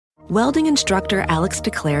Welding instructor Alex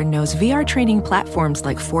DeClaire knows VR training platforms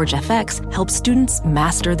like Forge FX help students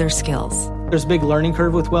master their skills. There's a big learning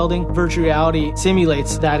curve with welding. Virtual reality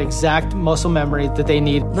simulates that exact muscle memory that they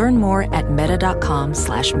need. Learn more at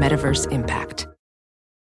meta.com/metaverseimpact.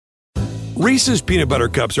 Reese's peanut butter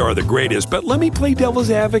cups are the greatest, but let me play devil's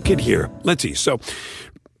advocate here. Let's see. So,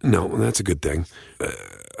 no, that's a good thing.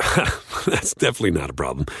 That's definitely not a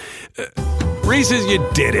problem. Reese's, you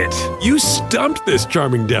did it. You stumped this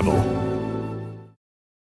charming devil.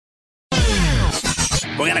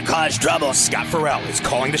 We're going to cause trouble. Scott Farrell is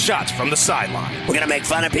calling the shots from the sideline. We're going to make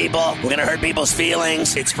fun of people. We're going to hurt people's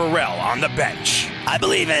feelings. It's Farrell on the bench. I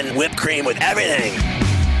believe in whipped cream with everything.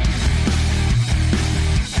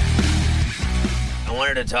 I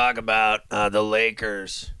wanted to talk about the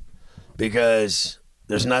Lakers because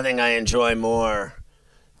there's nothing I enjoy more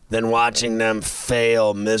than watching them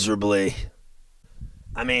fail miserably.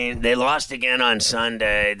 I mean, they lost again on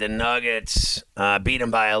Sunday. The Nuggets beat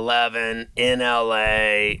them by 11 in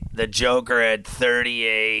L.A. The Joker had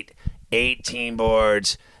 38, 18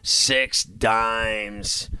 boards, 6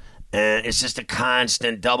 dimes. And it's just a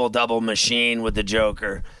constant double-double machine with the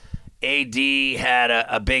Joker. AD had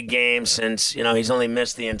a big game since, he's only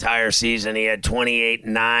missed the entire season. He had 28,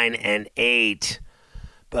 9, and 8.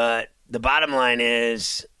 But the bottom line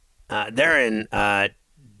is they're in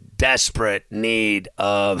desperate need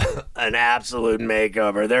of an absolute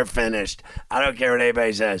makeover. They're finished. I don't care what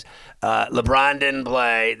anybody says. LeBron didn't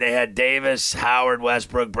play. They had Davis, Howard,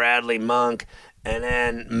 Westbrook, Bradley, Monk, and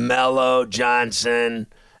then Melo, Johnson,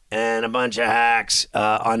 and a bunch of hacks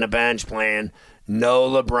on the bench playing. No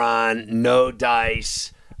LeBron, no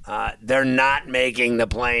Dice. They're not making the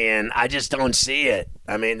play-in. I just don't see it.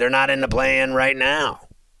 I mean, they're not in the play-in right now.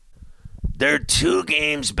 They're 2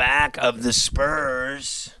 games back of the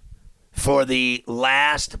Spurs for the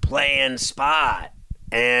last play-in spot,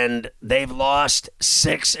 and they've lost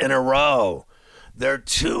 6 in a row. They're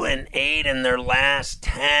 2-8 in their last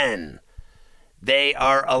 10. They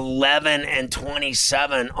are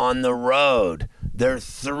 11-27 on the road. They're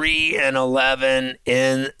 3-11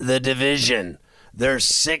 in the division. They're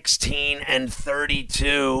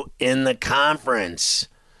 16-32 in the conference.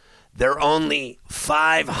 They're only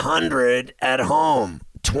 500 at home,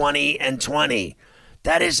 20-20.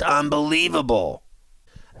 That is unbelievable.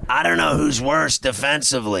 I don't know who's worse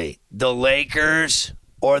defensively, the Lakers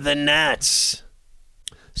or the Nets.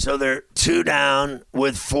 So they're 2 down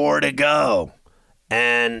with 4 to go.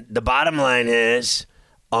 And the bottom line is,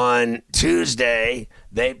 on Tuesday,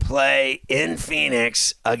 they play in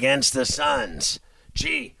Phoenix against the Suns.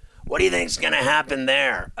 Gee, what do you think's going to happen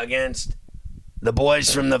there against the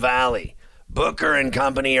boys from the Valley? Booker and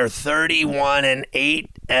company are 31-8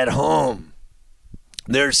 at home.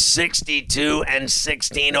 They're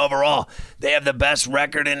 62-16 overall. They have the best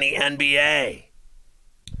record in the NBA.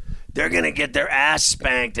 They're going to get their ass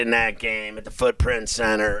spanked in that game at the Footprint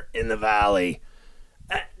Center in the Valley.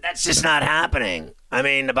 That's just not happening. I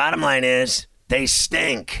mean, the bottom line is they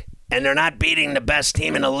stink, and they're not beating the best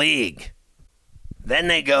team in the league. Then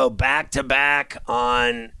they go back-to-back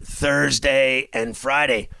on Thursday and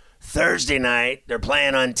Friday. Thursday night, they're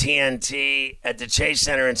playing on TNT at the Chase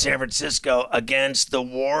Center in San Francisco against the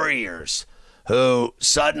Warriors, who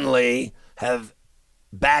suddenly have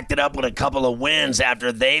backed it up with a couple of wins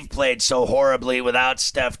after they've played so horribly without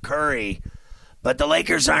Steph Curry. But the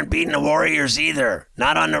Lakers aren't beating the Warriors either,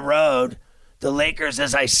 not on the road. The Lakers,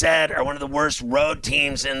 as I said, are one of the worst road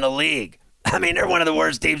teams in the league. I mean, they're one of the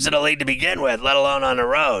worst teams in the league to begin with, let alone on the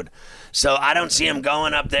road. So I don't see them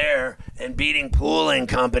going up there and beating Poole and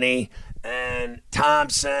company and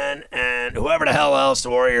Thompson and whoever the hell else the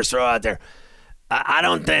Warriors throw out there. I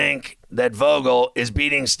don't think that Vogel is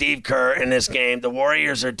beating Steve Kerr in this game. The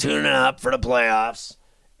Warriors are tuning up for the playoffs.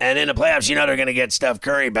 And in the playoffs, they're going to get Steph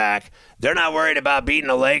Curry back. They're not worried about beating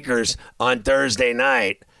the Lakers on Thursday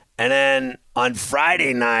night. And then on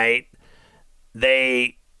Friday night,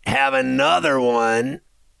 they have another one,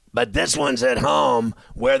 but this one's at home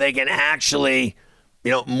where they can actually,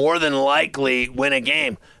 more than likely win a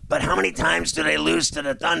game. But how many times do they lose to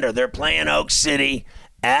the Thunder? They're playing Oak City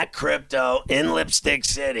at Crypto in Lipstick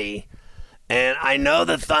City. And I know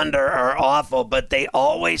the Thunder are awful, but they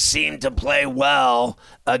always seem to play well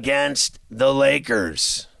against the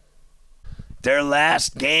Lakers. Their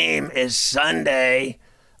last game is Sunday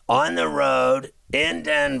on the road in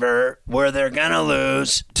Denver, where they're going to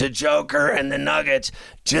lose to Joker and the Nuggets,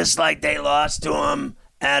 just like they lost to them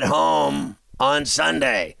at home on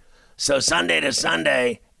Sunday. So Sunday to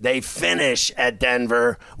Sunday, they finish at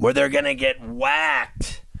Denver, where they're going to get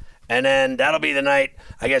whacked. And then that'll be the night,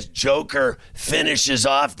 I guess, Joker finishes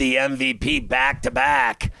off the MVP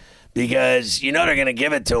back-to-back. because you know they're going to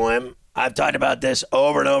give it to him. I've talked about this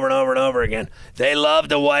over and over and over and over again. They love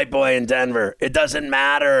the white boy in Denver. It doesn't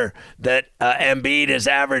matter that Embiid has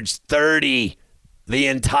averaged 30 the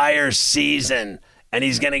entire season, and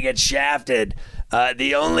he's going to get shafted.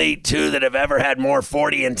 The only two that have ever had more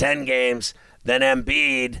 40 and 10 games than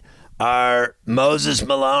Embiid are Moses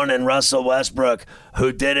Malone and Russell Westbrook,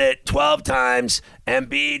 who did it 12 times.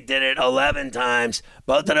 Embiid did it 11 times.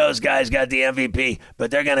 Both of those guys got the MVP, but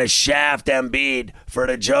they're going to shaft Embiid for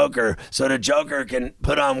the Joker so the Joker can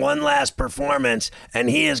put on one last performance, and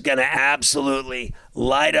he is going to absolutely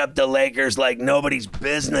light up the Lakers like nobody's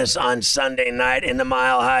business on Sunday night in the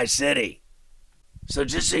Mile High City. So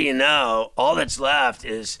just so you know, all that's left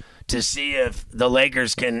is to see if the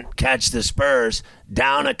Lakers can catch the Spurs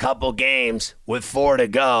down a couple games with 4 to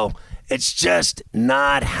go. It's just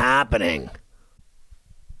not happening.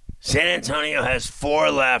 San Antonio has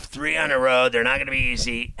 4 left, 3 on the road. They're not going to be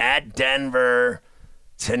easy. At Denver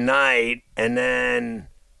tonight, and then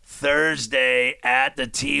Thursday at the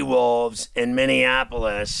T-Wolves in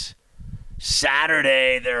Minneapolis.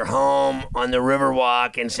 Saturday, they're home on the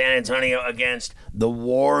Riverwalk in San Antonio against the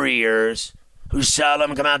Warriors, who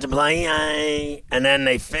seldom come out to play. And then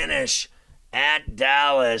they finish at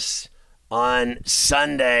Dallas on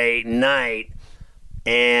Sunday night,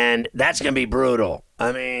 and that's going to be brutal.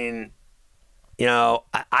 I mean, you know,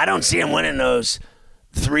 I don't see them winning those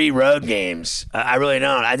 3 road games. I really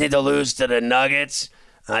don't. I think they'll lose to the Nuggets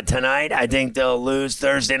tonight. I think they'll lose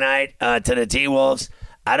Thursday night to the T-Wolves.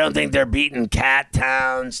 I don't think they're beating Cat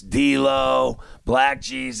Towns, D'Lo, Black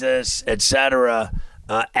Jesus, etc.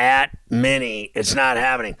 At Mini. It's not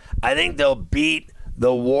happening. I think they'll beat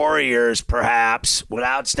the Warriors, perhaps,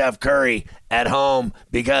 without Steph Curry at home,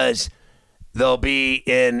 because they'll be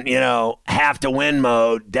in, have-to-win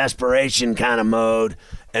mode, desperation kind of mode,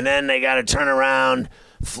 and then they got to turn around,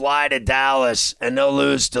 fly to Dallas, and they'll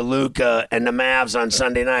lose to Luka and the Mavs on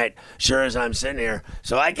Sunday night, sure as I'm sitting here.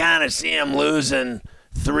 So I kind of see them losing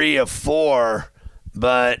 3 of 4,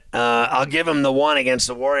 but I'll give them the 1 against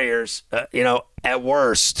the Warriors, at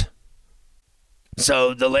worst.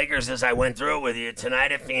 So the Lakers, as I went through it with you,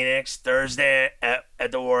 tonight at Phoenix, Thursday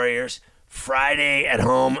at the Warriors, Friday at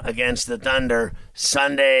home against the Thunder,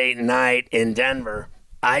 Sunday night in Denver.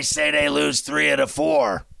 I say they lose 3 of the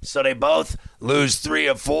 4. So they both lose 3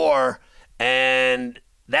 of 4, and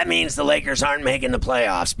that means the Lakers aren't making the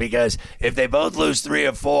playoffs, because if they both lose 3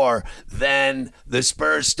 of 4, then the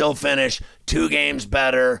Spurs still finish 2 games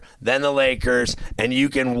better than the Lakers, and you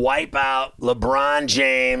can wipe out LeBron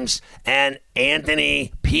James and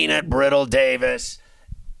Anthony Peanut Brittle Davis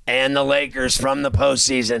and the Lakers from the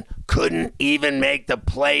postseason. Couldn't even make the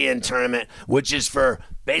play-in tournament, which is for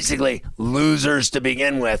basically losers to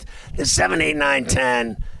begin with. The 7, 8, 9,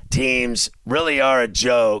 10 teams really are a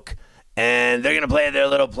joke. And they're going to play their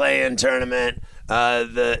little play-in tournament.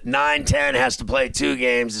 The 9-10 has to play 2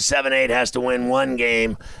 games. The 7-8 has to win 1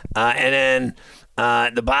 game. And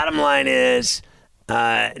then the bottom line is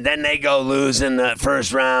then they go lose in the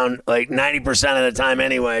first round like 90% of the time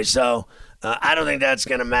anyway. So I don't think that's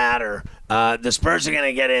going to matter. The Spurs are going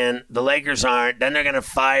to get in. The Lakers aren't. Then they're going to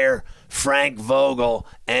fire Frank Vogel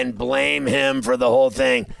and blame him for the whole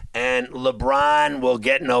thing. And LeBron will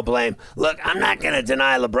get no blame. Look, I'm not going to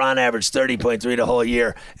deny LeBron averaged 30.3 the whole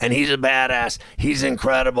year, and he's a badass. He's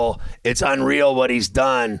incredible. It's unreal what he's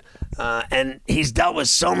done. And he's dealt with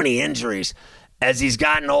so many injuries. As he's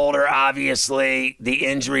gotten older, obviously, the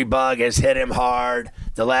injury bug has hit him hard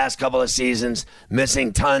the last couple of seasons,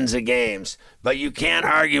 missing tons of games. But you can't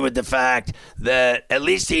argue with the fact that at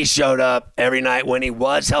least he showed up every night when he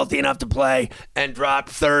was healthy enough to play and dropped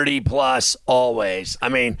 30-plus always. I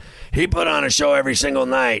mean, he put on a show every single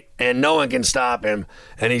night, and no one can stop him.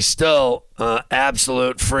 And he's still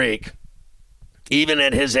absolute freak. Even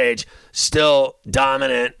at his age, still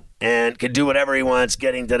dominant and can do whatever he wants,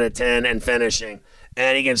 getting to the 10 and finishing.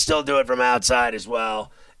 And he can still do it from outside as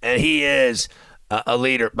well. And he is a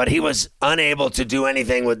leader. But he was unable to do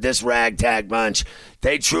anything with this ragtag bunch.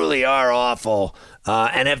 They truly are awful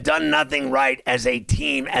and have done nothing right as a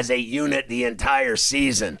team, as a unit the entire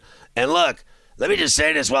season. And look, let me just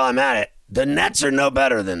say this while I'm at it. The Nets are no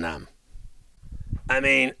better than them. I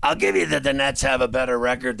mean, I'll give you that the Nets have a better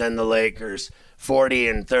record than the Lakers,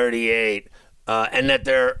 40-38. And that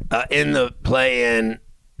they're in the play-in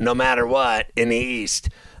no matter what in the East.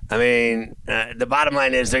 I mean, the bottom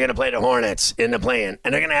line is they're going to play the Hornets in the play-in,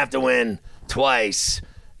 and they're going to have to win twice,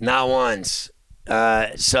 not once.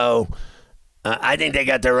 So I think they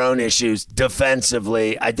got their own issues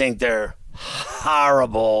defensively. I think they're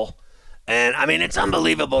horrible. And, I mean, it's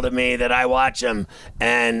unbelievable to me that I watch them,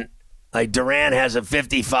 and Like Durant has a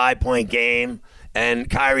 55-point game and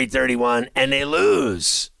Kyrie 31, and they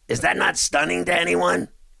lose. Is that not stunning to anyone?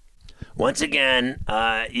 Once again,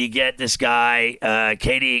 you get this guy,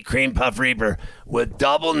 KD Cream Puff Reaper, with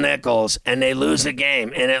double nickels, and they lose a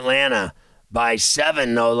game in Atlanta by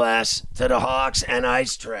 7, no less, to the Hawks and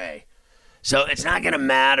Ice Tray. So it's not going to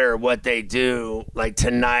matter what they do, like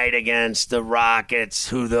tonight against the Rockets,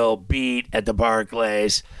 who they'll beat at the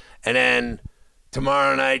Barclays, and then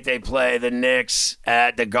tomorrow night they play the Knicks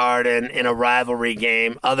at the Garden in a rivalry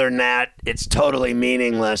game. Other than that, it's totally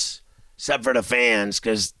meaningless, except for the fans,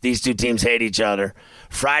 because these two teams hate each other.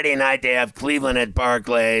 Friday night they have Cleveland at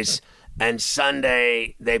Barclays, and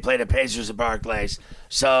Sunday they play the Pacers at Barclays.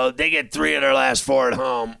 So they get 3 of their last 4 at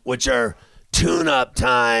home, which are tune-up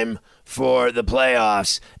time for the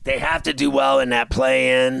playoffs. They have to do well in that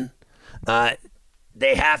play-in.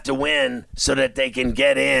 They have to win so that they can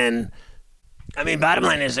get in. I mean, bottom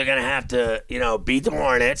line is they're going to have to, beat the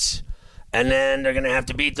Hornets, and then they're going to have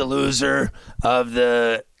to beat the loser of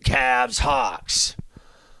the Cavs-Hawks.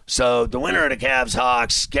 So the winner of the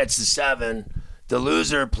Cavs-Hawks gets the 7. The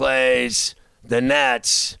loser plays the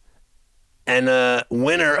Nets, and the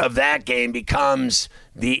winner of that game becomes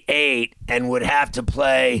the 8 and would have to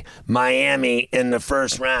play Miami in the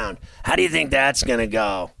first round. How do you think that's going to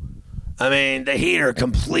go? I mean, the Heat are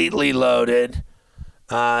completely loaded.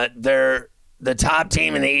 They're the top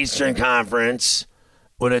team in the Eastern Conference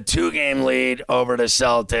with a 2-game lead over the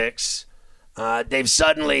Celtics. They've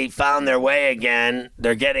suddenly found their way again.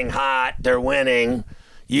 They're getting hot. They're winning.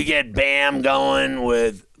 You get Bam going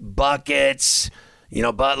with buckets,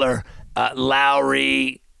 Butler,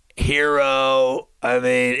 Lowry, Hero. I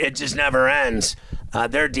mean, it just never ends.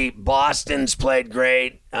 They're deep. Boston's played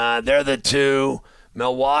great. They're the 2.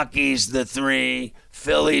 Milwaukee's the 3.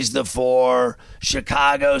 Philly's the 4.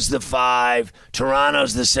 Chicago's the 5.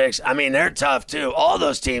 Toronto's the 6. I mean, they're tough too. All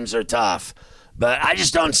those teams are tough. But I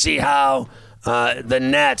just don't see how the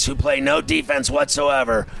Nets, who play no defense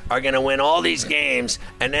whatsoever, are going to win all these games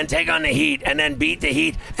and then take on the Heat and then beat the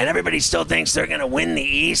Heat, and everybody still thinks they're going to win the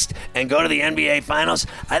East and go to the NBA Finals.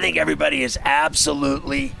 I think everybody is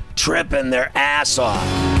absolutely tripping their ass off.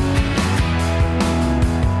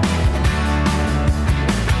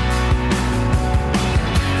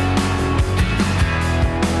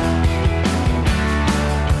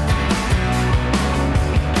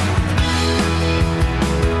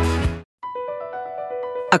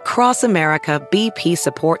 Across America, BP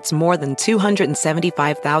supports more than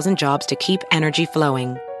 275,000 jobs to keep energy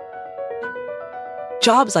flowing.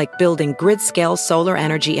 Jobs like building grid-scale solar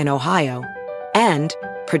energy in Ohio and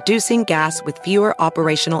producing gas with fewer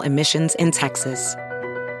operational emissions in Texas.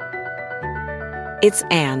 It's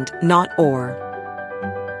and, not or.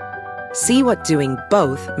 See what doing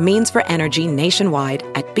both means for energy nationwide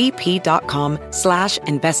at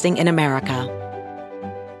bp.com/investing in America.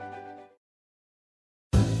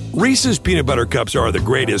 Reese's peanut butter cups are the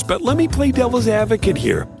greatest, but let me play devil's advocate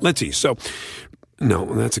here. Let's see. So, no,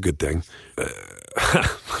 that's a good thing.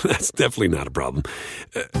 That's definitely not a problem.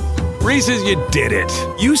 Reese's, you did it.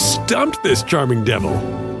 You stumped this charming devil.